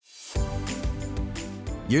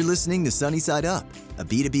You're listening to Sunny Side Up, a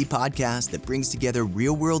B2B podcast that brings together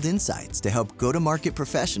real-world insights to help go-to-market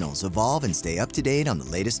professionals evolve and stay up to date on the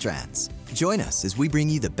latest trends. Join us as we bring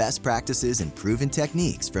you the best practices and proven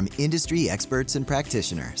techniques from industry experts and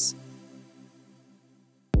practitioners.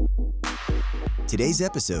 Today's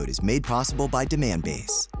episode is made possible by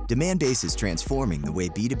Demandbase. Demandbase is transforming the way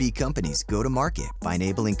B2B companies go to market by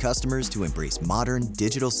enabling customers to embrace modern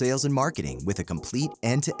digital sales and marketing with a complete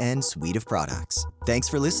end-to-end suite of products. Thanks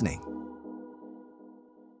for listening.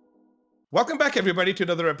 Welcome back, everybody, to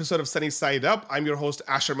another episode of Sunny Side Up. I'm your host,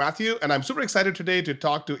 Asher Matthew, and I'm super excited today to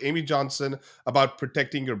talk to Amy Johnson about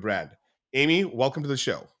protecting your brand. Amy, welcome to the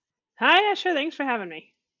show. Hi, Asher. Thanks for having me.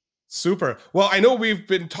 Super. Well, I know we've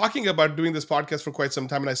been talking about doing this podcast for quite some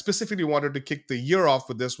time, and I specifically wanted to kick the year off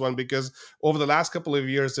with this one because over the last couple of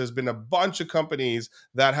years, there's been a bunch of companies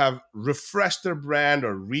that have refreshed their brand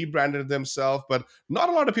or rebranded themselves, but not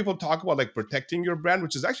a lot of people talk about like protecting your brand,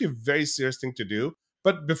 which is actually a very serious thing to do.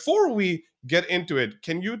 But before we get into it,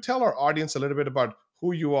 can you tell our audience a little bit about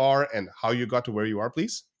who you are and how you got to where you are,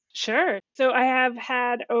 please? Sure. So I have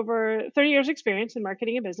had over 30 years experience in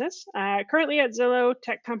marketing and business. Currently at Zillow,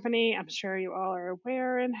 tech company. I'm sure you all are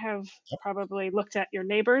aware and have probably looked at your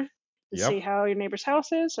neighbor to see Yep. how your neighbor's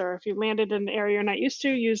house is, or if you landed in an area you're not used to,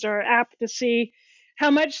 used our app to see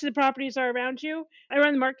how much the properties are around you. I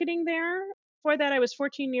run marketing there. Before that, I was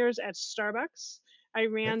 14 years at Starbucks. I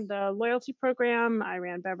ran the loyalty program. I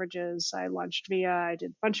ran beverages. I launched Via. I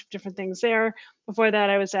did a bunch of different things there. Before that,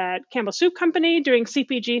 I was at Campbell Soup Company doing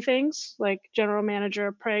CPG things like general manager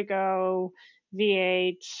of Prego,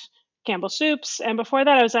 V8, Campbell Soups. And before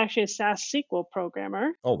that, I was actually a SaaS SQL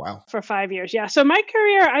programmer Oh, wow. for 5 years. Yeah. So my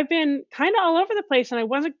career, I've been kind of all over the place and I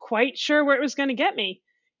wasn't quite sure where it was going to get me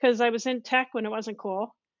because I was in tech when it wasn't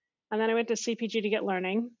cool. And then I went to CPG to get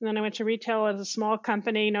learning. And then I went to retail at a small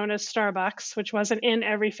company known as Starbucks, which wasn't in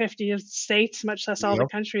every 50 states, much less all the Yep.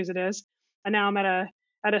 countries it is. And now I'm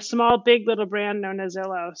at a small, big little brand known as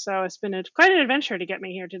Zillow. So it's been quite an adventure to get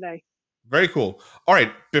me here today. Very cool. All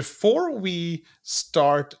right. Before we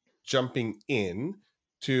start jumping in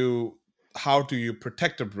to how do you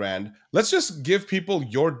protect a brand, let's just give people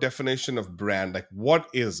your definition of brand. Like, what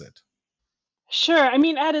is it? Sure. I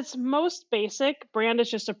mean, at its most basic, brand is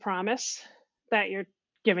just a promise that you're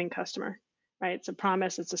giving customer, right? It's a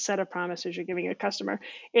promise. It's a set of promises you're giving a customer.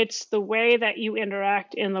 It's the way that you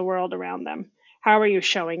interact in the world around them. How are you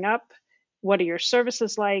showing up? What are your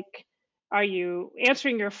services like? Are you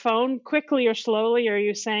answering your phone quickly or slowly? Are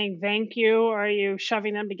you saying thank you? Or are you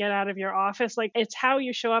shoving them to get out of your office? Like it's how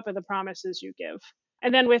you show up and the promises you give.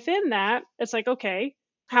 And then within that, it's like, okay,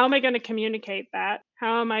 how am I going to communicate that?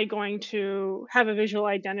 How am I going to have a visual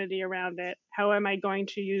identity around it? How am I going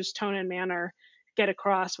to use tone and manner, get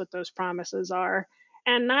across what those promises are?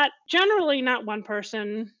 And not one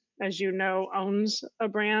person, as you know, owns a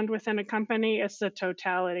brand within a company. It's the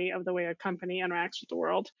totality of the way a company interacts with the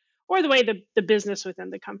world or the way the business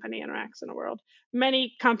within the company interacts in the world.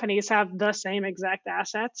 Many companies have the same exact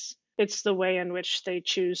assets. It's the way in which they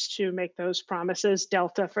choose to make those promises.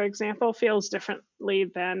 Delta, for example, feels differently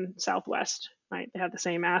than Southwest, right? They have the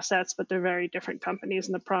same assets, but they're very different companies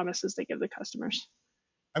and the promises they give the customers.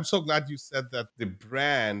 I'm so glad you said that the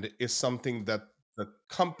brand is something that the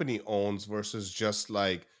company owns versus just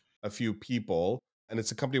like a few people. And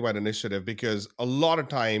it's a company-wide initiative because a lot of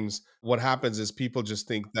times what happens is people just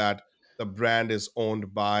think that the brand is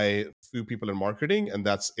owned by a few people in marketing and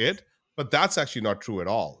that's it. But that's actually not true at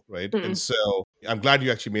all, right? And Mm-mm. so I'm glad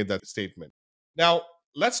you actually made that statement. Now,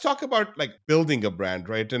 let's talk about like building a brand,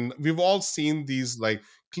 right? And we've all seen these like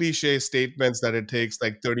cliche statements that it takes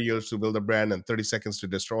like 30 years to build a brand and 30 seconds to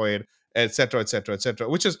destroy it, et cetera, et cetera, et cetera,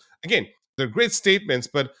 which is, again, they're great statements,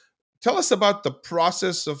 but tell us about the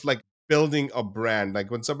process of like building a brand.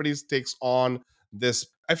 Like when somebody takes on this,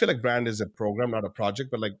 I feel like brand is a program, not a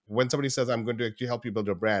project, but like when somebody says, I'm going to actually help you build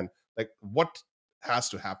a brand, like what has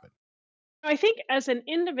to happen? I think as an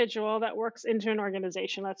individual that works into an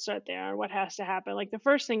organization, let's start there. What has to happen? Like the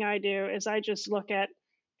first thing I do is I just look at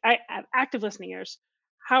I have active listening ears.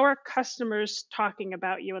 How are customers talking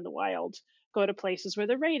about you in the wild? Go to places where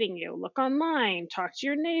they're rating you. Look online. Talk to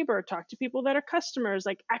your neighbor. Talk to people that are customers.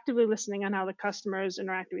 Like actively listening on how the customers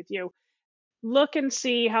interact with you. Look and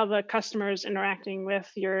see how the customer is interacting with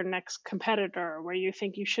your next competitor, where you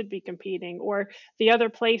think you should be competing, or the other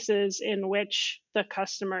places in which the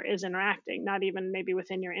customer is interacting, not even maybe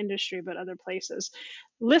within your industry, but other places.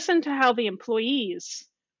 Listen to how the employees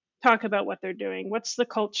talk about what they're doing. What's the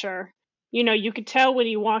culture? You know, you could tell when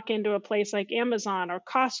you walk into a place like Amazon or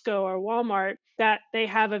Costco or Walmart that they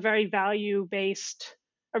have a very value based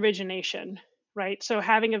origination, right? So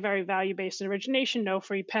having a very value-based origination, no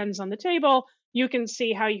free pens on the table, you can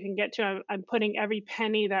see how you can get to I'm putting every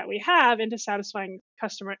penny that we have into satisfying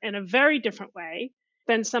customer in a very different way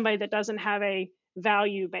than somebody that doesn't have a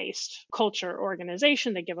value-based culture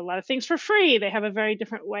organization. They give a lot of things for free. They have a very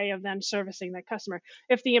different way of then servicing that customer.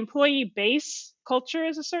 If the employee base culture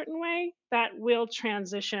is a certain way, that will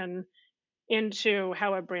transition into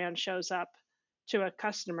how a brand shows up to a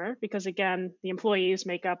customer, because again, the employees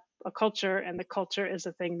make up a culture, and the culture is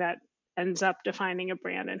the thing that ends up defining a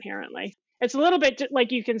brand inherently. It's a little bit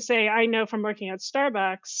like, you can say, I know from working at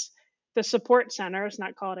Starbucks, the support center is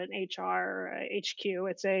not called an HR or a HQ.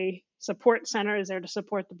 It's a support center, is there to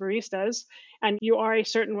support the baristas. And you are a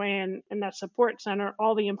certain way in that support center.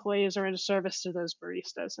 All the employees are in service to those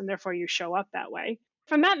baristas, and therefore you show up that way.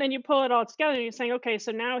 From that, then you pull it all together and you're saying, okay,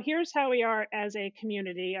 so now here's how we are as a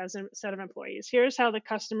community, as a set of employees. Here's how the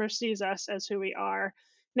customer sees us as who we are.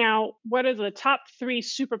 Now, what are the top three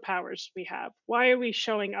superpowers we have? Why are we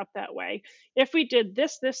showing up that way? If we did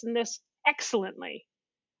this, this, and this excellently,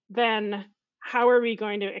 then how are we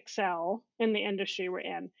going to excel in the industry we're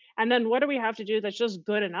in? And then what do we have to do that's just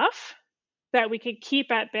good enough that we could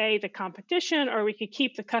keep at bay the competition, or we could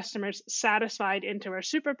keep the customers satisfied into our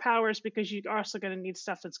superpowers, because you're also going to need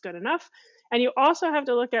stuff that's good enough. And you also have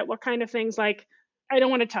to look at what kind of things, like, I don't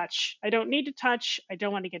want to touch. I don't need to touch. I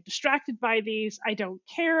don't want to get distracted by these. I don't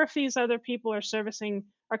care if these other people are servicing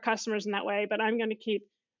our customers in that way, but I'm going to keep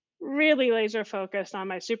really laser focused on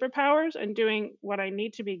my superpowers and doing what I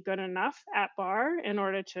need to be good enough at bar in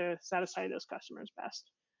order to satisfy those customers best.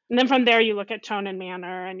 And then from there, you look at tone and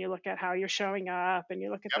manner, and you look at how you're showing up, and you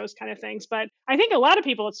look at Yep. those kind of things. But I think a lot of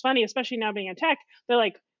people, it's funny, especially now being in tech, they're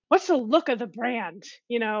like, what's the look of the brand?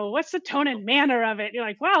 What's the tone and manner of it? And you're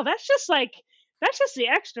like, wow, that's just the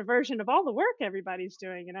extra version of all the work everybody's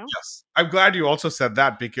doing. Yes. I'm glad you also said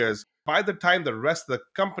that, because by the time the rest of the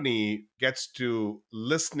company gets to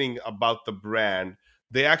listening about the brand,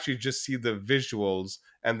 they actually just see the visuals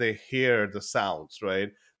and they hear the sounds, right?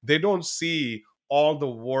 They don't see all the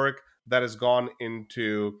work that has gone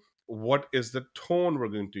into what is the tone we're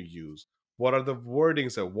going to use. What are the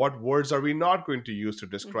wordings, and what words are we not going to use to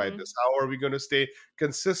describe Hmm. this? How are we going to stay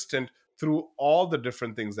consistent through all the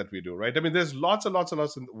different things that we do, right? I mean, there's lots and lots and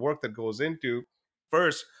lots of work that goes into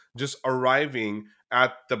first just arriving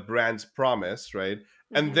at the brand's promise, right?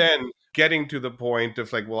 And Hmm. then getting to the point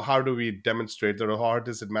of like, well, how do we demonstrate that, or how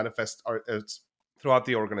does it manifest throughout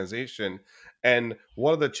the organization? And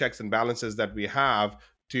what are the checks and balances that we have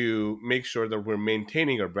to make sure that we're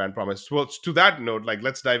maintaining our brand promise? Well, to that note, like,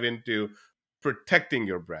 let's dive into protecting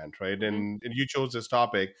your brand, right? Hmm. And you chose this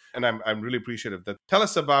topic, and I'm really appreciative that. Tell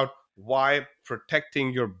us about why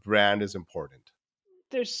protecting your brand is important.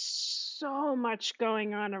 There's so much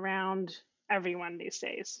going on around everyone these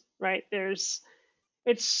days, right?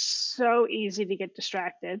 It's so easy to get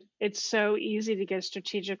distracted. It's so easy to get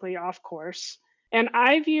strategically off course. And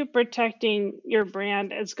I view protecting your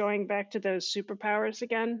brand as going back to those superpowers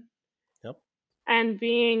again, Yep. and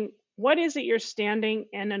being, what is it you're standing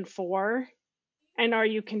in and for? And are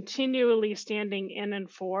you continually standing in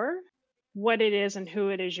and for what it is and who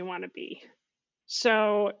it is you want to be?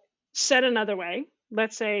 So, said another way,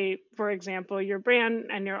 let's say, for example, your brand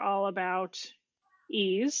and you're all about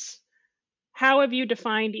ease. How have you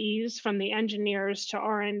defined ease, from the engineers to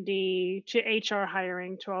R&D to HR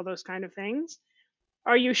hiring to all those kind of things?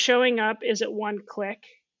 Are you showing up? Is it one click?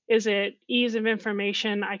 Is it ease of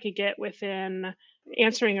information I could get within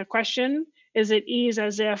answering a question? Is it ease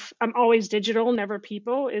as if I'm always digital, never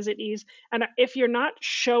people? Is it ease? And if you're not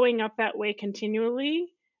showing up that way continually,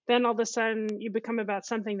 then all of a sudden you become about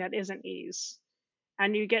something that isn't ease,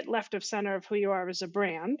 and you get left of center of who you are as a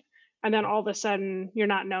brand. And then all of a sudden you're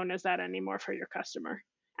not known as that anymore for your customer.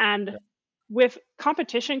 And Yep. with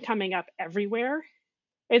competition coming up everywhere,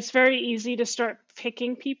 it's very easy to start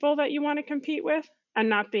picking people that you want to compete with and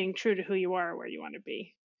not being true to who you are or where you want to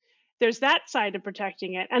be. There's that side of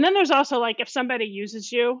protecting it. And then there's also, like, if somebody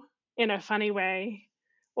uses you in a funny way,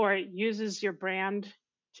 or uses your brand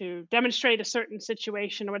to demonstrate a certain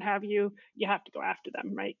situation or what have you, you have to go after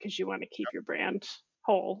them, right? Because you want to keep your brand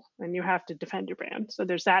whole and you have to defend your brand. So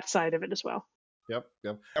there's that side of it as well. Yep.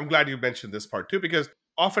 Yep. I'm glad you mentioned this part too, because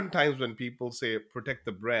oftentimes when people say protect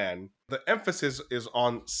the brand, the emphasis is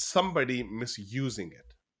on somebody misusing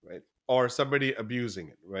it, right? Or somebody abusing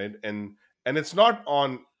it, right? And it's not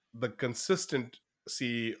on the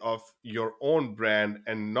consistency of your own brand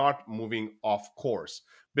and not moving off course.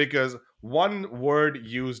 Because one word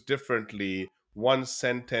used differently, one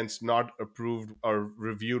sentence not approved or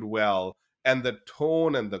reviewed well, and the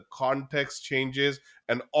tone and the context changes,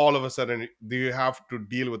 and all of a sudden you have to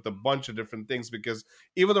deal with a bunch of different things, because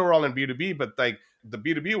even though we're all in B2B, but like the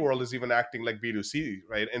B2B world is even acting like B2C,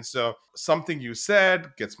 right? And so something you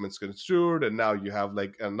said gets misconstrued, and now you have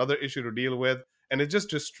like another issue to deal with, and it just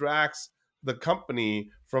distracts the company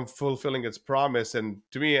from fulfilling its promise. And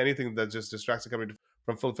to me, anything that just distracts the company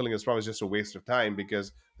from fulfilling its promise is just a waste of time,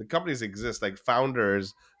 because the companies exist, like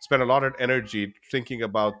founders spend a lot of energy thinking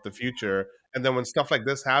about the future, and then when stuff like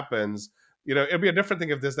this happens, it'd be a different thing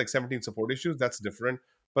if there's like 17 support issues. That's different.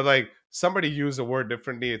 But like somebody used a word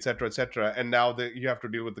differently, et cetera, and now you have to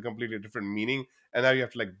deal with the completely different meaning, and now you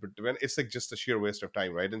have to like it's like just a sheer waste of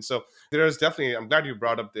time, right? And so there's definitely, I'm glad you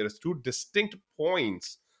brought up, there's two distinct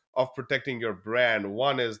points of protecting your brand.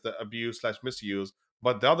 One is the abuse slash misuse,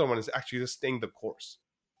 but the other one is actually just staying the course.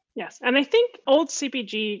 Yes. And I think old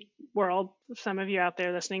CPG world, some of you out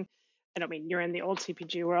there listening, I don't mean you're in the old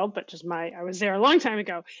CPG world, but just I was there a long time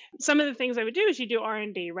ago. Some of the things I would do is you do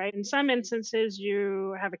R&D, right? In some instances,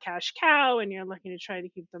 you have a cash cow and you're looking to try to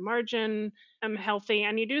keep the margin healthy.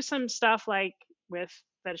 And you do some stuff like with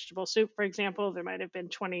vegetable soup, for example, there might have been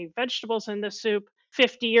 20 vegetables in the soup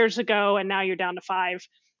 50 years ago, and now you're down to 5.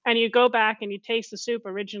 And you go back and you taste the soup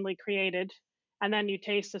originally created, and then you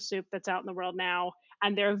taste the soup that's out in the world now,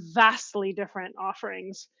 and they're vastly different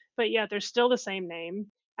offerings, but yet they're still the same name.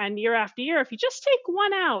 And year after year, if you just take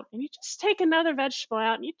one out and you just take another vegetable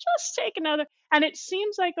out and you just take another, and it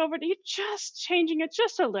seems like you're just changing it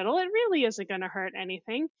just a little, it really isn't going to hurt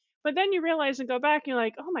anything. But then you realize and go back, and you're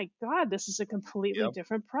like, oh my God, this is a completely Yep.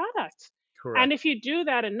 different product. And Correct. if you do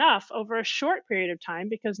that enough over a short period of time,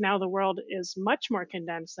 because now the world is much more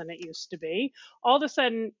condensed than it used to be, all of a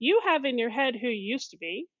sudden you have in your head who you used to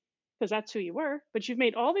be, because that's who you were, but you've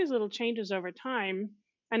made all these little changes over time.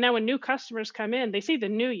 And now when new customers come in, they see the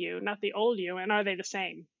new you, not the old you. And are they the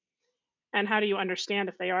same? And how do you understand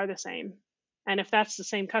if they are the same? And if that's the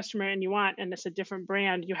same customer and you want, and it's a different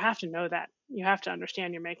brand, you have to know that. You have to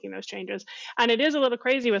understand you're making those changes. And it is a little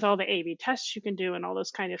crazy with all the A/B tests you can do and all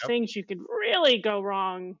those kind of Yep. things. You could really go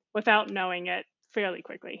wrong without knowing it fairly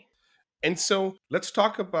quickly. And so let's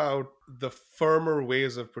talk about the firmer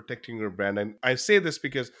ways of protecting your brand. And I say this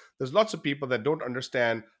because there's lots of people that don't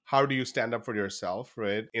understand how do you stand up for yourself,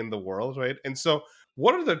 right, in the world, right? And so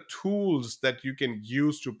what are the tools that you can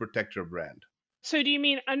use to protect your brand? So, do you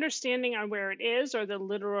mean understanding on where it is, or the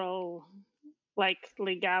literal like Oh,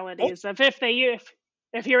 legalities of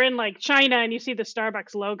if you're in like China and you see the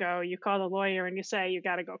Starbucks logo, you call the lawyer and you say you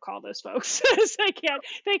got to go call those folks.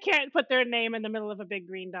 They can't put their name in the middle of a big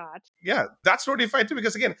green dot. yeah, that's totally fine too.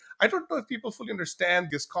 Because again, I don't know if people fully understand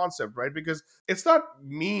this concept, right? Because it's not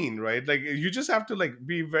mean, right? Like you just have to like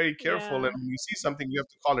be very careful, and Yeah, when you see something, you have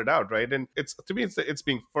to call it out, right? And it's, to me, it's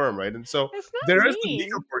being firm, right? And so it's not there is the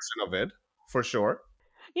legal mean. portion of it, for sure.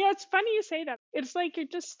 Yeah, it's funny you say that. It's like you're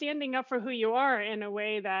just standing up for who you are in a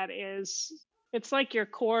way that is, it's like your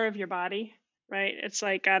core of your body, right? It's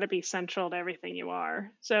like got to be central to everything you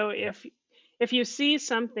are. So Yeah. if you see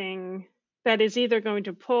something that is either going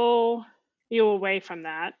to pull you away from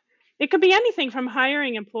that, it could be anything from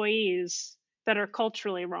hiring employees that are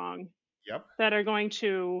culturally wrong, Yep. that are going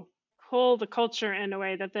to pull the culture in a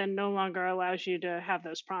way that then no longer allows you to have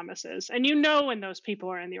those promises. And you know when those people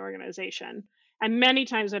are in the organization. And many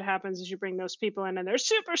times what happens is you bring those people in and they're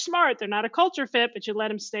super smart. They're not a culture fit, but you let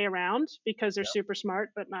them stay around because they're Yep. super smart,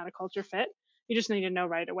 but not a culture fit. You just need to know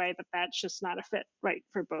right away that that's just not a fit right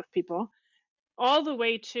for both people. All the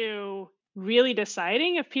way to really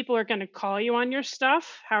deciding if people are going to call you on your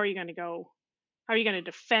stuff, how are you going to go? How are you going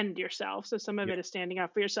to defend yourself? So some of Yep. it is standing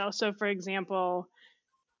up for yourself. So for example,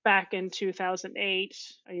 back in 2008,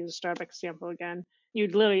 I use a Starbucks example again,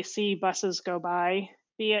 you'd literally see buses go by,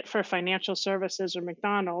 be it for financial services or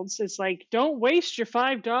McDonald's. It's like, don't waste your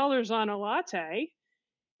 $5 on a latte.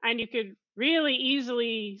 And you could really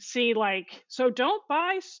easily see, like, so don't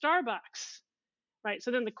buy Starbucks, right?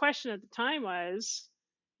 So then the question at the time was,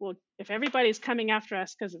 well, if everybody's coming after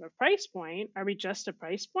us because of a price point, are we just a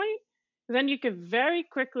price point? Then you could very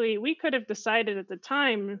quickly, we could have decided at the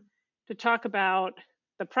time to talk about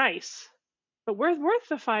the price, but we're worth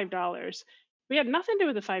the $5. We had nothing to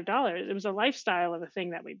do with the $5. It was a lifestyle of a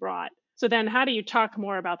thing that we brought. So then how do you talk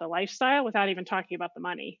more about the lifestyle without even talking about the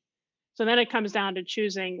money? So then it comes down to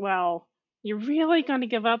choosing, well, you're really going to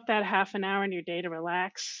give up that half an hour in your day to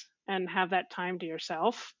relax and have that time to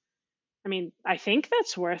yourself. I mean, I think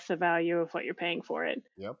that's worth the value of what you're paying for it.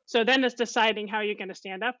 Yep. So then it's deciding how you're going to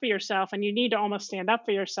stand up for yourself. And you need to almost stand up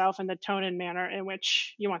for yourself in the tone and manner in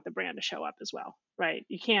which you want the brand to show up as well, right?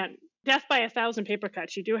 You can't, death by a thousand paper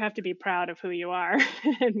cuts. You do have to be proud of who you are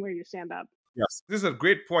and where you stand up. Yes, these are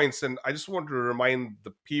great points, and I just want to remind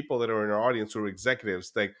the people that are in our audience who are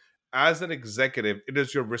executives, like as an executive, it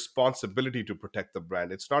is your responsibility to protect the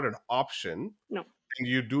brand. It's not an option, No. and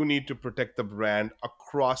you do need to protect the brand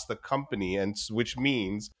across the company, and which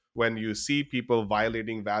means when you see people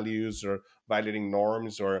violating values or violating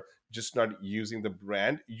norms or just not using the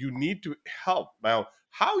brand, you need to help. Now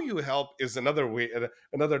how you help is another way,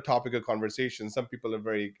 another topic of conversation. Some people are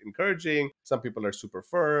very encouraging, some people are super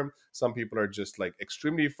firm, some people are just like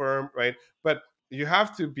extremely firm, right? But you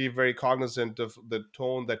have to be very cognizant of the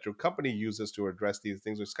tone that your company uses to address these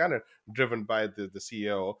things. It's kind of driven by the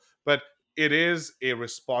CEO, but it is a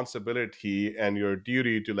responsibility and your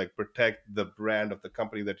duty to like protect the brand of the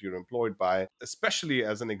company that you're employed by, especially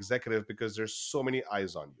as an executive, because there's so many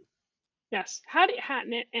eyes on you. Yes.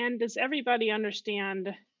 And does everybody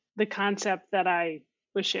understand the concept that I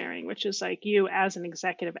was sharing, which is like you as an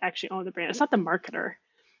executive actually own the brand? It's not the marketer.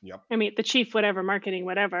 Yep. I mean, the chief, whatever, marketing,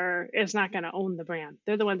 whatever, is not going to own the brand.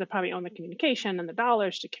 They're the ones that probably own the communication and the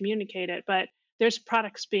dollars to communicate it. But there's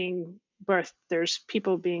products being birthed, there's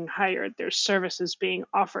people being hired, there's services being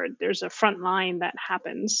offered, there's a front line that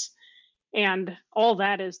happens. And all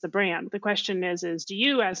that is the brand. The question is do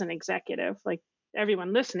you as an executive, like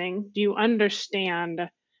everyone listening, do you understand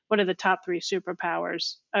what are the top three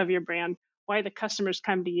superpowers of your brand? Why the customers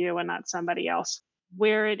come to you and not somebody else?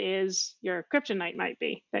 Where it is your kryptonite might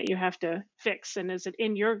be that you have to fix. And is it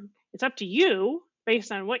in your, it's up to you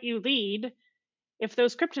based on what you lead. If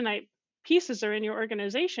those kryptonite pieces are in your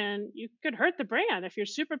organization, you could hurt the brand. If your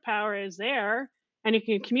superpower is there and you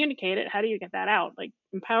can communicate it, how do you get that out? Like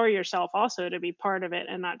empower yourself also to be part of it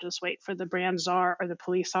and not just wait for the brand czar or the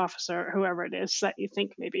police officer or whoever it is that you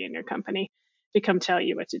think may be in your company to come tell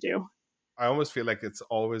you what to do. I almost feel like it's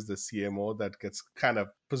always the CMO that gets kind of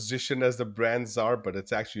positioned as the brand czar, but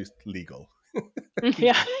it's actually legal.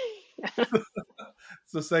 Yeah.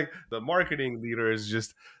 So it's like the marketing leader is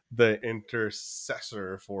just the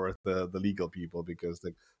intercessor for the legal people, because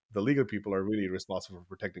the legal people are really responsible for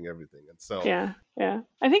protecting everything. And so, Yeah, yeah.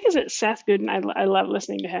 I think is it Seth Godin. I love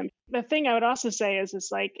listening to him. The thing I would also say is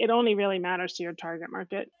it's like it only really matters to your target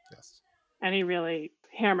market. yes. And he really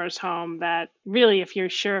hammers home that really, if you're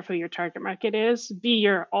sure of who your target market is, be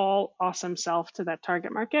your all awesome self to that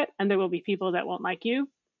target market. And there will be people that won't like you.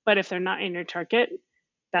 But if they're not in your target,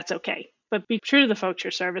 that's okay. But be true to the folks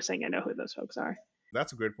you're servicing and know who those folks are.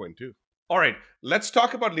 That's a great point too. All right, let's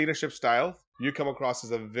talk about leadership style. You come across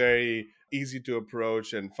as a very easy to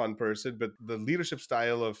approach and fun person, but the leadership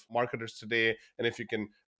style of marketers today, and if you can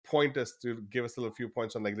point us to give us a little few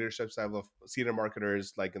points on like leadership style of senior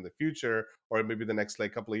marketers like in the future or maybe the next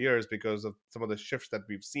like couple of years because of some of the shifts that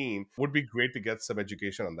we've seen, would be great to get some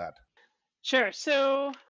education on that. Sure.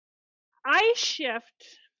 So I shift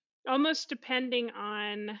almost depending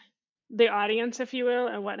on the audience, if you will,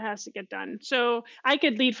 and what has to get done. So I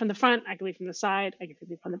could lead from the front, I could lead from the side, I could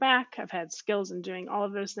lead from the back. I've had skills in doing all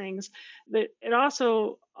of those things. But it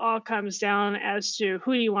also all comes down as to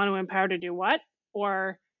who do you want to empower to do what,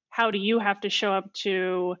 or how do you have to show up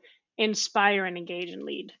to inspire and engage and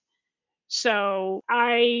lead. So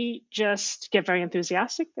I just get very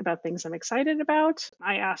enthusiastic about things I'm excited about.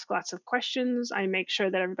 I ask lots of questions. I make sure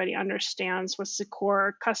that everybody understands what's the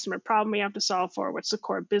core customer problem we have to solve for, what's the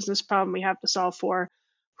core business problem we have to solve for,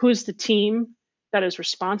 who's the team that is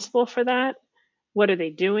responsible for that, what are they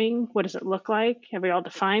doing, what does it look like, have we all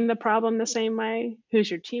defined the problem the same way, who's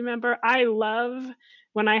your team member. I love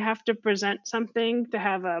when I have to present something to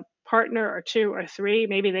have a partner or two or three,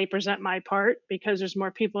 maybe they present my part because there's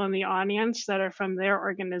more people in the audience that are from their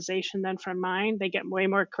organization than from mine. They get way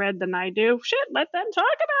more cred than I do. Shit, let them talk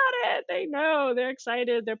about it. They know, they're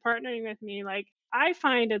excited, they're partnering with me. Like, I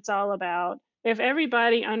find it's all about if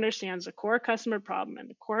everybody understands the core customer problem and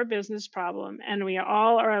the core business problem, and we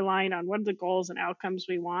all are aligned on what are the goals and outcomes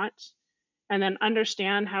we want, and then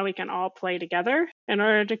understand how we can all play together in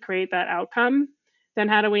order to create that outcome, then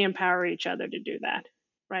how do we empower each other to do that?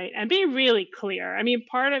 Right. And be really clear. I mean,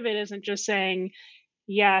 part of it isn't just saying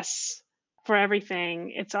yes for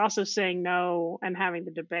everything, it's also saying no and having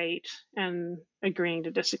the debate and agreeing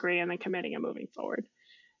to disagree and then committing and moving forward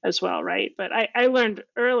as well. Right. But I learned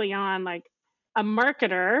early on, like, a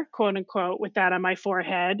marketer, quote unquote, with that on my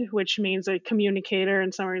forehead, which means a communicator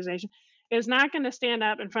in some organization, is not going to stand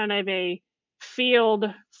up in front of a field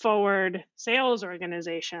forward sales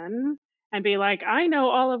organization and be like, I know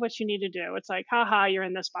all of what you need to do. It's like, haha, you're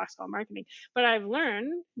in this box called marketing. But I've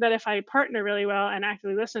learned that if I partner really well and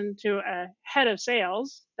actively listen to a head of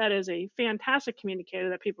sales that is a fantastic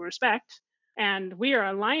communicator that people respect, and we are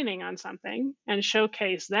aligning on something and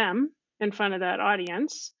showcase them in front of that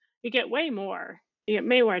audience, you get way more You get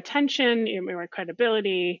way more attention, you get way more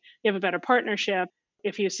credibility, you have a better partnership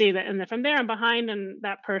if you see that, and then from there I'm behind and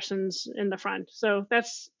that person's in the front. So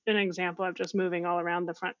that's an example of just moving all around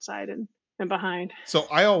the front side and behind. So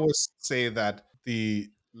I always say that the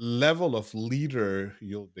level of leader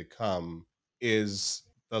you'll become is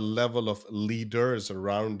the level of leaders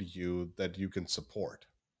around you that you can support.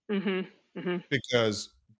 Hmm. Hmm. Because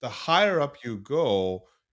the higher up you go,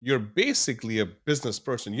 you're basically a business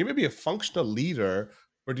person. You may be a functional leader,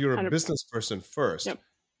 but you're a 100. business person first. Yep.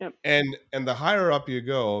 Yep. And the higher up you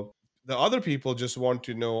go, the other people just want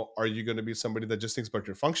to know, are you going to be somebody that just thinks about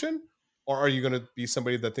your function, or are you going to be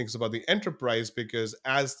somebody that thinks about the enterprise? Because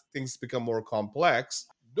as things become more complex,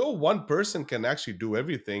 no one person can actually do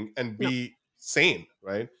everything and No. be sane,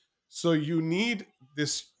 right? So you need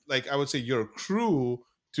this, like I would say, your crew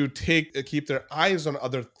to keep their eyes on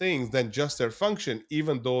other things than just their function,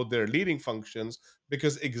 even though they're leading functions,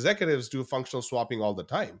 because executives do functional swapping all the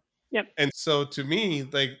time. Yep. And so to me,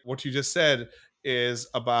 like what you just said is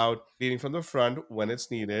about leading from the front when it's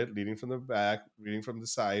needed, leading from the back, leading from the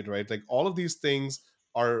side, right? Like all of these things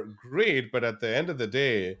are great, but at the end of the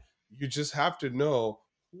day, you just have to know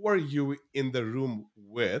who are you in the room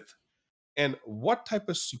with and what type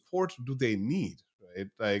of support do they need, right?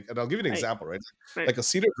 Like, and I'll give you an Right. example, right? Right. Like a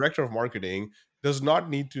senior director of marketing does not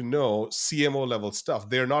need to know CMO level stuff.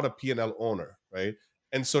 They're not a P&L owner, right?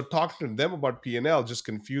 And so talking to them about P&L just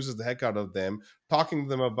confuses the heck out of them. Talking to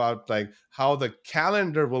them about like how the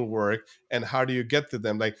calendar will work and how do you get to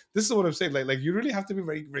them, like this is what I'm saying, like you really have to be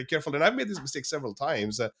very very careful. And I've made this mistake several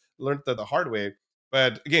times, learned that the hard way.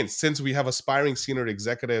 But again, since we have aspiring senior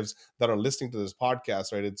executives that are listening to this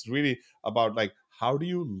podcast, right, it's really about like how do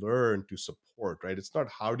you learn to support, right? It's not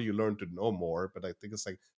how do you learn to know more, but I think it's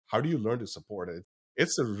like how do you learn to support it.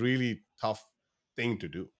 It's a really tough thing to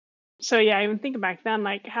do. So yeah, even thinking back then,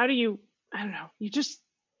 like how do you, I don't know,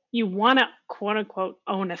 you want to quote unquote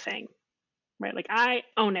own a thing, right? Like I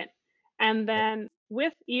own it. And Yep. then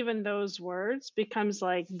with even those words becomes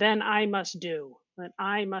like, then I must do, that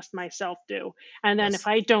I must myself do. And then if Yes.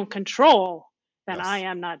 I don't control, then I Yes.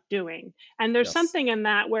 am not doing. And there's Yes. something in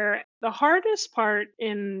that where the hardest part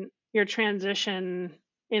in your transition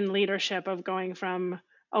in leadership of going from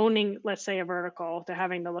owning, let's say, a vertical to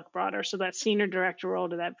having to look broader. So that senior director role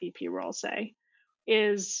to that VP role, say,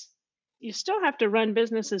 is you still have to run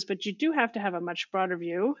businesses, but you do have to have a much broader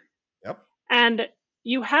view, Yep. and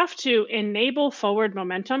you have to enable forward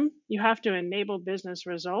momentum. You have to enable business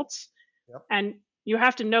results. Yep. And you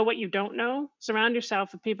have to know what you don't know. Surround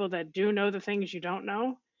yourself with people that do know the things you don't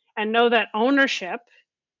know. And know that ownership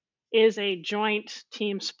is a joint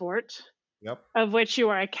team sport Yep. of which you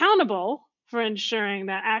are accountable for ensuring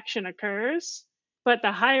that action occurs. But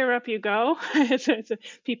the higher up you go,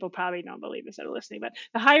 people probably don't believe this that are listening, but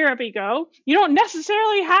the higher up you go, you don't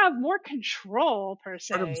necessarily have more control per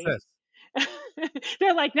se. 100%.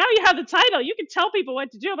 They're like, now you have the title, you can tell people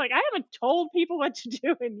what to do. I'm like, I haven't told people what to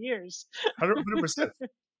do in years. 100%.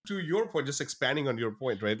 To your point, just expanding on your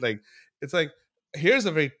point, right? Like, it's like, here's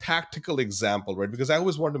a very tactical example, right? Because I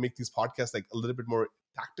always want to make these podcasts like a little bit more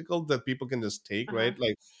tactical that people can just take, Uh-huh. right?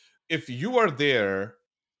 Like, if you are there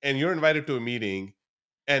and you're invited to a meeting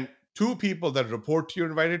and two people that report to you are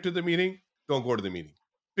invited to the meeting, don't go to the meeting.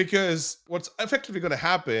 Because what's effectively going to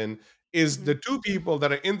happen is Hmm. the two people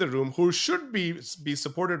that are in the room who should be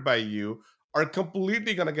supported by you are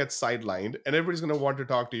completely going to get sidelined, and everybody's going to want to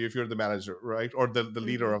talk to you if you're the manager, right? Or the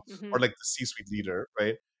leader Hmm. of, Hmm. or like the C-suite leader,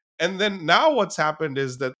 right? And then now what's happened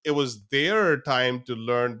is that it was their time to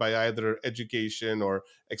learn by either education or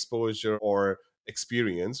exposure or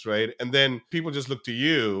experience, right? And then people just look to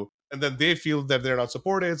you and then they feel that they're not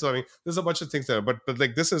supported. So I mean, there's a bunch of things there, but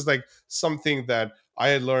like this is like something that I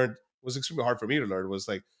had learned was extremely hard for me to learn, was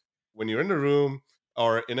like when you're in a room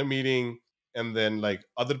or in a meeting and then like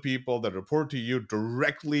other people that report to you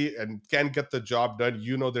directly and can get the job done,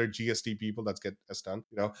 you know, they're GST people that's get us done,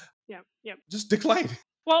 you know, Yep. Yep. just decline.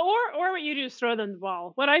 Well, or what you do is throw them the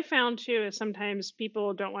ball. What I found too is sometimes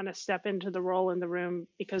people don't want to step into the role in the room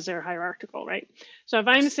because they're hierarchical, right? So if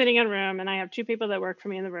I'm Yes. sitting in a room and I have two people that work for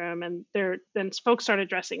me in the room and then folks start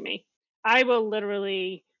addressing me, I will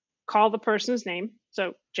literally call the person's name.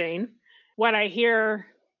 So Jane, what I hear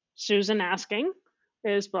Susan asking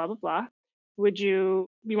is blah blah blah. Would you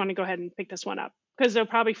want to go ahead and pick this one up? Because they're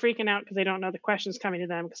probably freaking out because they don't know the questions coming to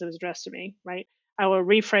them because it was addressed to me, right? I will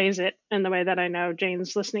rephrase it in the way that I know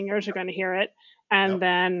Jane's listening ears are going to hear it. And Yep.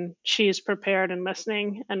 then she's prepared and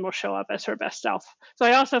listening and will show up as her best self. So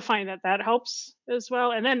I also find that that helps as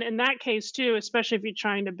well. And then in that case, too, especially if you're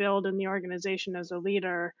trying to build in the organization as a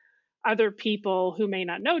leader, other people who may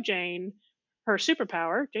not know Jane her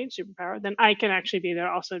superpower, Jane's superpower, then I can actually be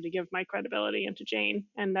there also to give my credibility into Jane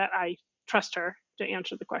and that I trust her to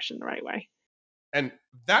answer the question the right way. And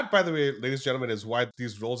that, by the way, ladies and gentlemen, is why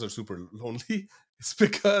these roles are super lonely. It's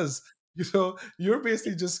because, you're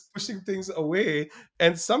basically just pushing things away.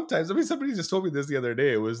 And sometimes, I mean, somebody just told me this the other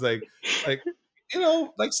day. It was like, like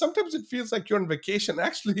sometimes it feels like you're on vacation.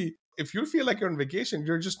 Actually, if you feel like you're on vacation,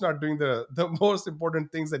 you're just not doing the most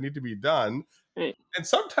important things that need to be done. Right. And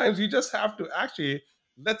sometimes you just have to actually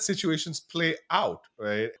let situations play out,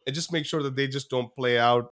 right? And just make sure that they just don't play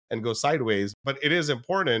out and go sideways. But it is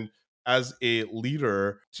important as a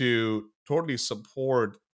leader to totally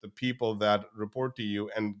support the people that report to you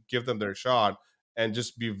and give them their shot, and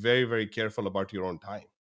just be very, very careful about your own time.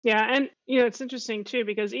 Yeah, and it's interesting too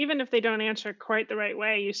because even if they don't answer quite the right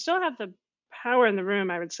way, you still have the power in the room,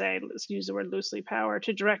 I would say, let's use the word loosely, power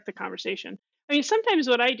to direct the conversation. I mean, sometimes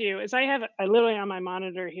what I do is I literally on my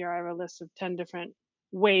monitor here, I have a list of 10 different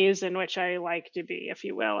ways in which I like to be, if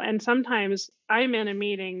you will. And sometimes I'm in a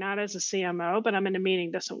meeting not as a CMO, but I'm in a meeting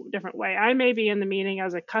this a different way. I may be in the meeting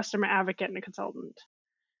as a customer advocate and a consultant.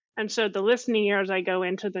 And so the listening ears I go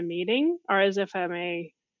into the meeting are as if I'm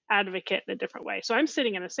a advocate in a different way. So I'm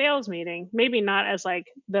sitting in a sales meeting, maybe not as like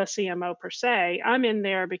the CMO per se. I'm in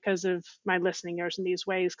there because of my listening ears in these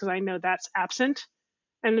ways because I know that's absent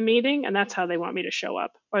in the meeting and that's how they want me to show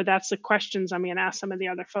up. Or that's the questions I'm going to ask some of the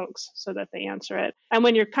other folks so that they answer it. And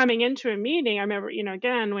when you're coming into a meeting, I remember,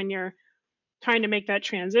 again, when you're trying to make that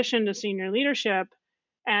transition to senior leadership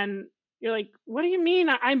and you're like, what do you mean?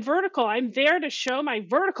 I'm vertical. I'm there to show my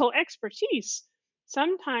vertical expertise.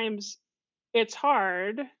 Sometimes it's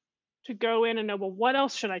hard to go in and know, well, what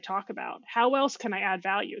else should I talk about? How else can I add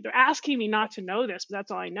value? They're asking me not to know this, but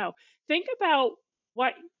that's all I know. Think about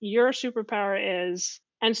what your superpower is.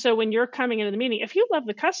 And so when you're coming into the meeting, if you love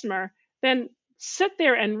the customer, then sit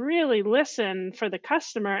there and really listen for the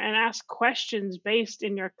customer and ask questions based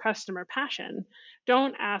in your customer passion.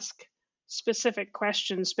 Don't ask specific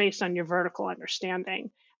questions based on your vertical understanding.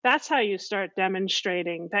 That's how you start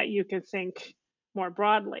demonstrating that you can think more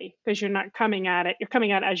broadly because you're coming at it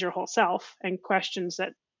as your whole self and questions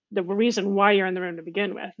that the reason why you're in the room to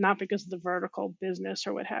begin with, not because of the vertical business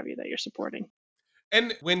or what have you that you're supporting.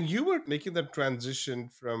 And when you were making that transition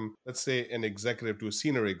from, let's say, an executive to a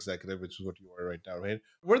senior executive, which is what you are right now, right?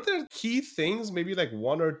 Were there key things, maybe like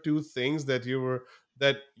one or two things that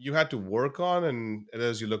you had to work on, and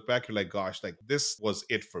as you look back, you're like, gosh, like this was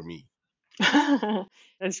it for me.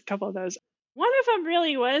 There's a couple of those. One of them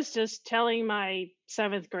really was just telling my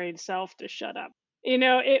seventh grade self to shut up.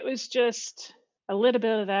 It was just a little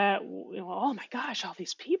bit of that. Oh my gosh, all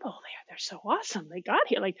these people, they're so awesome. They got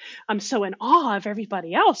here. Like, I'm so in awe of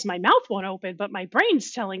everybody else. My mouth won't open, but my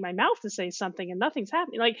brain's telling my mouth to say something and nothing's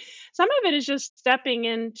happening. Like, some of it is just stepping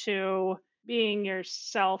into being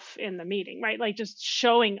yourself in the meeting, right? Like, just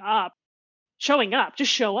showing up,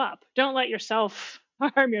 just show up. Don't let yourself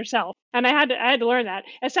harm yourself. And I had to learn that.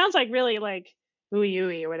 It sounds like really like ooey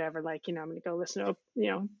ooey or whatever, like, I'm gonna go listen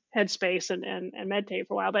to Headspace and meditate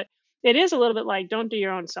for a while. But it is a little bit like don't do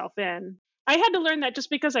your own self in. I had to learn that just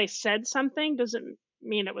because I said something doesn't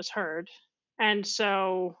mean it was heard. And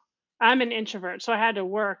so I'm an introvert, so I had to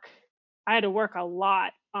work a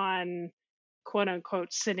lot on quote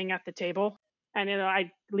unquote sitting at the table. And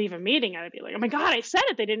I'd leave a meeting and I'd be like, "Oh my god, I said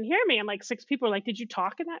it! They didn't hear me." And like six people were like, "Did you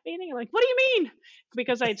talk in that meeting?" I'm like, "What do you mean?"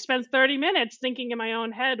 Because I'd spent 30 minutes thinking in my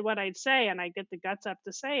own head what I'd say, and I'd get the guts up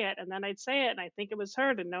to say it, and then I'd say it, and I think it was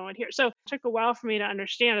heard, and no one hears. So it took a while for me to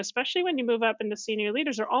understand, especially when you move up into senior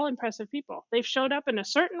leaders. They're all impressive people. They've showed up in a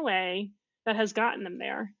certain way that has gotten them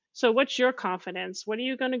there. So what's your confidence? What are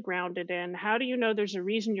you going to ground it in? How do you know there's a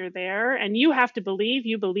reason you're there? And you have to believe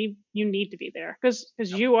you need to be there because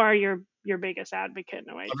you are your biggest advocate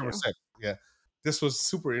in a way too. 100%. Yeah. This was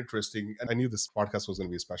super interesting. And I knew this podcast was going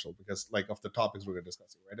to be special because, like, of the topics we were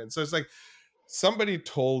discussing, right? And so it's like somebody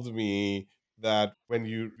told me that when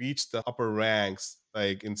you reach the upper ranks,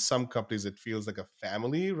 like in some companies, it feels like a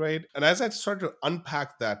family, right? And as I started to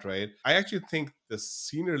unpack that, right, I actually think the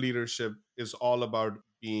senior leadership is all about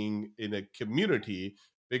being in a community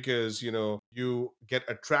because, you get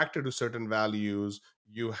attracted to certain values,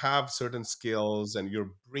 you have certain skills, and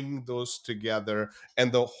you're bringing those together.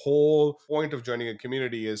 And the whole point of joining a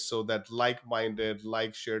community is so that like-minded,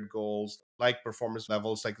 like shared goals, like performance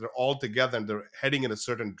levels, like they're all together and they're heading in a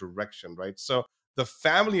certain direction, right? So the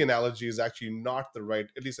family analogy is actually not the right,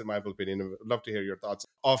 at least in my opinion. I'd love to hear your thoughts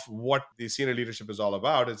of what the senior leadership is all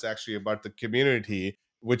about. It's actually about the community,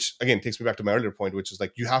 which again takes me back to my earlier point, which is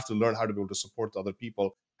like you have to learn how to be able to support other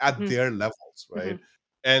people at Hmm. their levels, Hmm. right?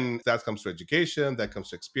 And that comes to education, that comes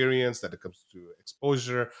to experience, that comes to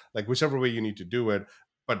exposure, like whichever way you need to do it.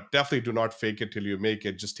 But definitely do not fake it till you make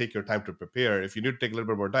it. Just take your time to prepare. If you need to take a little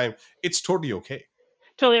bit more time, it's totally okay.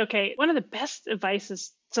 Totally okay. One of the best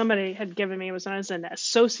advices somebody had given me was when I was an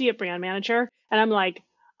associate brand manager. And I'm like,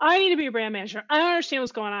 I need to be a brand manager. I don't understand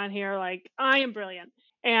what's going on here. Like, I am brilliant.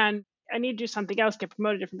 And I need to do something else, get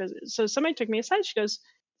promoted to different business. So somebody took me aside. She goes,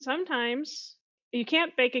 sometimes you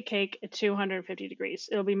can't bake a cake at 250 degrees.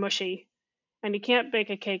 It'll be mushy. And you can't bake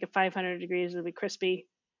a cake at 500 degrees. It'll be crispy.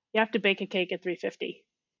 You have to bake a cake at 350.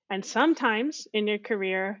 And sometimes in your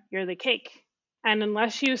career, you're the cake. And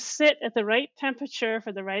unless you sit at the right temperature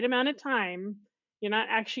for the right amount of time, you're not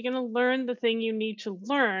actually going to learn the thing you need to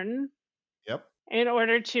learn Yep. in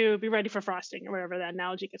order to be ready for frosting or whatever that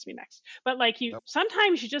analogy gets me next. But like you, Yep.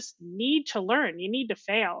 sometimes you just need to learn, you need to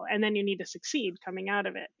fail, and then you need to succeed coming out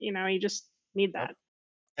of it. You just need Yep. that.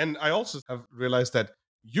 And I also have realized that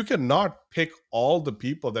you cannot pick all the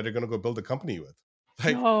people that you're going to go build a company with.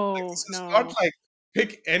 Like No, this is not no. like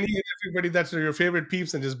pick any and everybody that's your favorite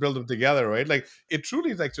peeps and just build them together, right? Like it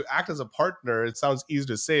truly is like to act as a partner. It sounds easy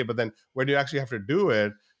to say, but then when you actually have to do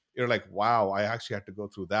it, you're like, wow, I actually had to go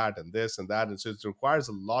through that and this and that. And so it requires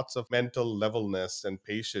lots of mental levelness and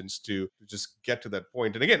patience to just get to that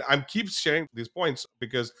point. And again, I'm keep sharing these points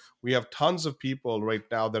because we have tons of people right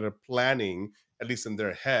now that are planning, at least in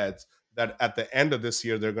their heads, that at the end of this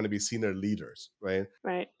year they're going to be senior leaders, right?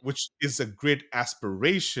 Right. Which is a great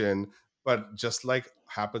aspiration, but just like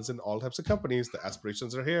happens in all types of companies, the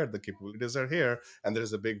aspirations are here, the capabilities are here, and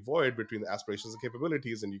there's a big void between the aspirations and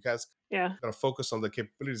capabilities, and you guys Yeah. gotta focus on the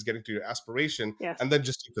capabilities getting to your aspiration Yes. and then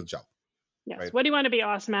just take the jump, Yes. right? What do you want to be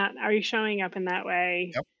awesome at? Are you showing up in that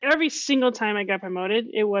way? Yep. Every single time I got promoted,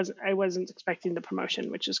 I wasn't expecting the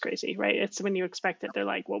promotion, which is crazy, right? It's when you expect it, they're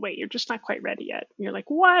like, well, wait, you're just not quite ready yet. And you're like,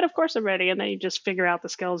 what? Of course I'm ready. And then you just figure out the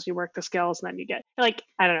skills, you work the skills, and then you get like,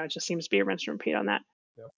 I don't know, it just seems to be a rinse and repeat on that.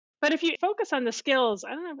 Yep. But if you focus on the skills,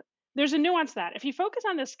 I don't know, there's a nuance to that. If you focus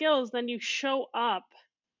on the skills, then you show up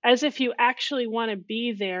as if you actually want to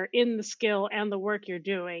be there in the skill and the work you're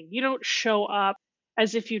doing. You don't show up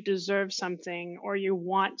as if you deserve something or you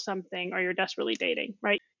want something or you're desperately dating,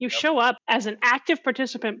 right? You Yep. show up as an active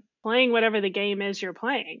participant playing whatever the game is you're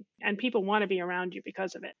playing, and people want to be around you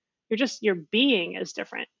because of it. Your being is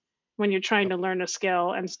different when you're trying Yep. to learn a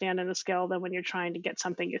skill and stand in a skill than when you're trying to get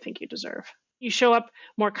something you think you deserve. You show up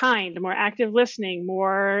more kind, more active listening,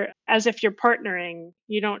 more as if you're partnering.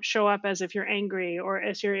 You don't show up as if you're angry or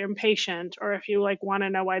as you're impatient or if you like want to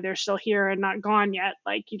know why they're still here and not gone yet.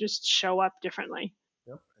 Like you just show up differently.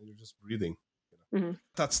 Yep. And you're just breathing. Hmm.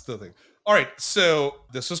 That's the thing. All right. So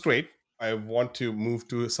this was great. I want to move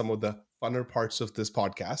to some of the funner parts of this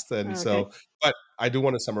podcast. And Okay. so, but I do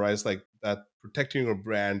want to summarize like that protecting your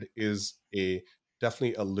brand is a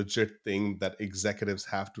definitely a legit thing that executives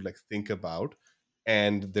have to like think about.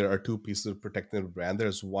 And there are two pieces of protecting the brand.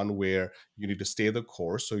 There's one where you need to stay the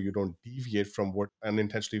course so you don't deviate from what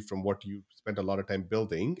unintentionally from what you spent a lot of time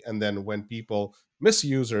building. And then when people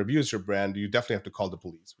misuse or abuse your brand, you definitely have to call the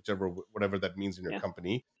police, whatever that means in your Yeah.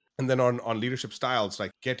 company. And then on leadership styles,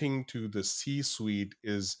 like getting to the C suite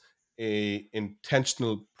is a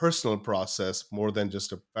intentional personal process more than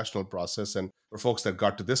just a professional process. And for folks that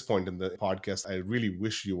got to this point in the podcast, I really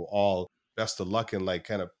wish you all best of luck in like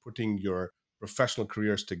kind of putting your professional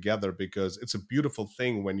careers together, because it's a beautiful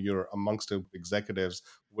thing when you're amongst the executives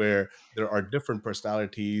where there are different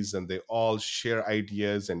personalities and they all share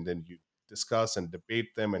ideas, and then you discuss and debate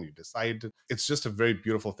them and you decide. It's just a very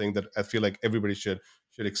beautiful thing that I feel like everybody should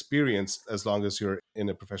experience as long as you're in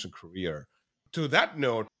a professional career. To that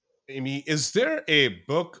note, Amy, is there a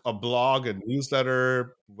book, a blog, a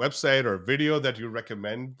newsletter, website, or video that you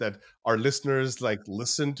recommend that our listeners like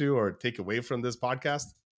listen to or take away from this podcast?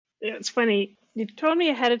 It's funny. You told me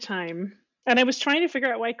ahead of time, and I was trying to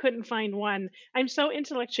figure out why I couldn't find one. I'm so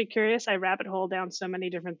intellectually curious, I rabbit hole down so many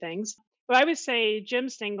different things. But I would say Jim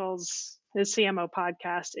Stingle's his CMO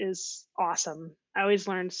podcast is awesome. I always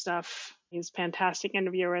learn stuff. He's a fantastic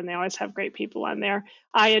interviewer, and they always have great people on there.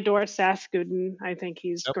 I adore Seth Godin. I think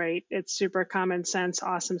he's Yep. great. It's super common sense,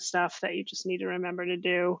 awesome stuff that you just need to remember to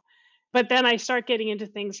do. But then I start getting into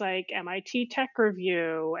things like MIT Tech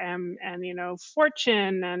Review and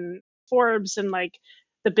Fortune and Forbes and like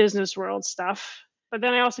the business world stuff. But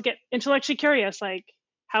then I also get intellectually curious, like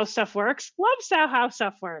how stuff works. Love how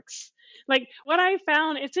stuff works. Like what I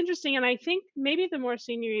found, it's interesting, and I think maybe the more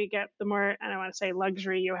senior you get, the more, I don't want to say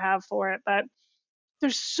luxury you have for it, but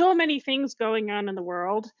there's so many things going on in the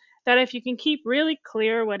world that if you can keep really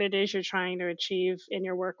clear what it is you're trying to achieve in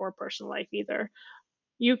your work or personal life either,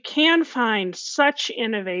 you can find such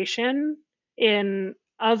innovation in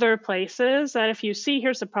other places that if you see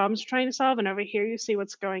here's the problems you're trying to solve, and over here you see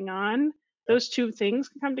what's going on, Yeah. those two things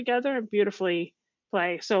can come together and beautifully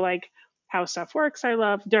play. So like How Stuff Works, I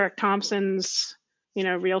love Derek Thompson's,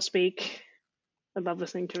 Real Speak. I love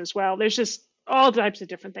listening to as well. There's just all types of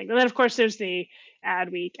different things. And then of course there's the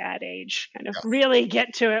ad week, ad age, kind of Yeah. really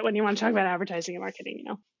get to it when you want to talk about advertising and marketing,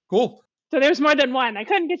 Cool. So there's more than one. I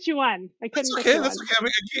couldn't get you one. I That's couldn't get okay. you That's one. okay. I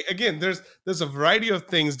mean, again, there's a variety of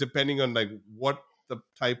things depending on like what the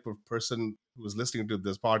type of person who is listening to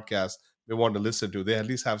this podcast they want to listen to. They at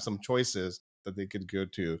least have some choices that they could go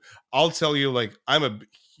to. I'll tell you, like, I'm a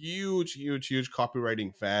huge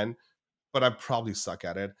copywriting fan, but I probably suck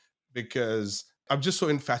at it because I'm just so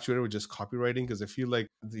infatuated with just copywriting because I feel like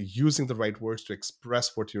using the right words to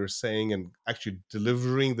express what you're saying and actually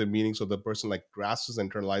delivering the meaning so the person like grasps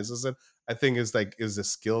and internalizes it, I think is a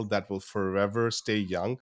skill that will forever stay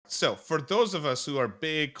young. So for those of us who are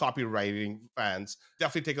big copywriting fans,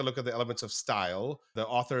 definitely take a look at the Elements of Style. The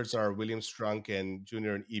authors are William Strunk and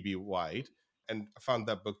Junior and E.B. White. And I found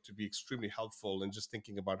that book to be extremely helpful in just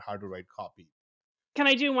thinking about how to write copy. Can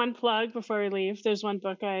I do one plug before we leave? There's one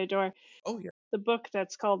book I adore. Oh, yeah. The book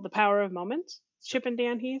that's called The Power of Moments. Chip and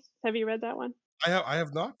Dan Heath. Have you read that one? I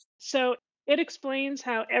have not. So it explains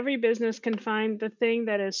how every business can find the thing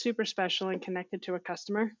that is super special and connected to a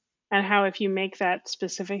customer, and how if you make that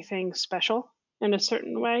specific thing special in a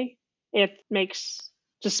certain way, it makes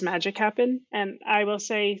just magic happen. And I will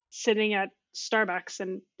say, sitting at Starbucks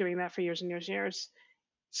and doing that for years and years and years,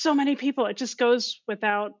 so many people, it just goes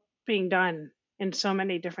without being done in so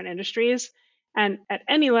many different industries. And at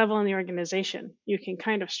any level in the organization, you can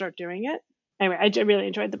kind of start doing it. Anyway, I really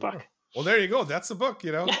enjoyed the book. Well, there you go. That's the book,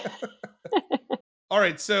 All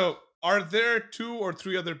right. So are there 2 or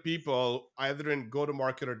 3 other people, either in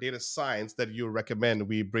go-to-market or data science, that you recommend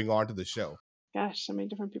we bring onto the show? Gosh, so many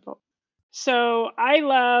different people. So I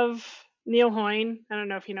love Neil Hoyne. I don't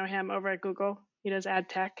know if you know him, over at Google. He does ad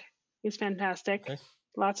tech. He's fantastic. Okay.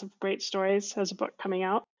 Lots of great stories. Has a book coming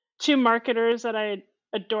out. 2 marketers that I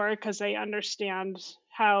adore because they understand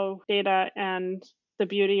how data and the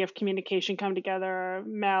beauty of communication come together.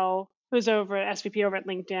 Mel, who's over at SVP over at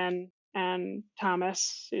LinkedIn, and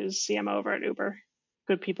Thomas, who's CMO over at Uber.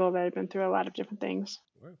 Good people that have been through a lot of different things.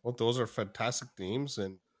 Well, those are fantastic names,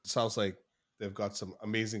 and it sounds like they've got some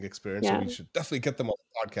amazing experience. Yeah. So we should definitely get them on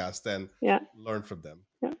the podcast and learn from them.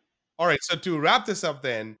 Yeah. All right. So to wrap this up,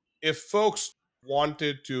 then, if folks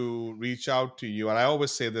wanted to reach out to you, and I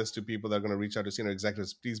always say this to people that are going to reach out to senior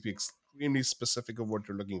executives, please be extremely specific of what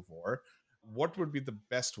you're looking for. What would be the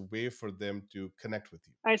best way for them to connect with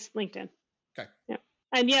you? LinkedIn. Okay. Yeah.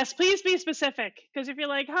 And yes, please be specific, because if you're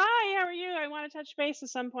like, "Hi, how are you? I want to touch base at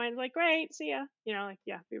some point." It's like, "Great, see ya." Be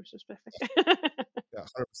specific. Yeah,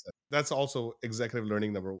 100%. That's also executive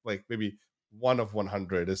learning number, like maybe 1 of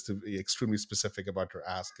 100 is to be extremely specific about your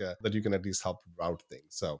ask that you can at least help route things.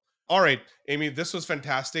 So, all right, Amy, this was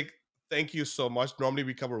fantastic. Thank you so much. Normally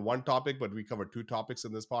we cover 1 topic, but we cover 2 topics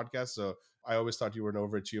in this podcast. So I always thought you were an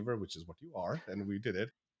overachiever, which is what you are, and we did it.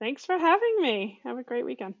 Thanks for having me. Have a great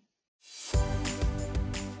weekend.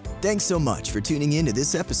 Thanks so much for tuning in to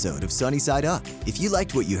this episode of Sunny Side Up. If you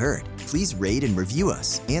liked what you heard, please rate and review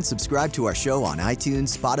us and subscribe to our show on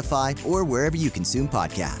iTunes, Spotify, or wherever you consume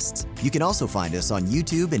podcasts. You can also find us on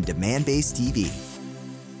YouTube and Demand-Based TV.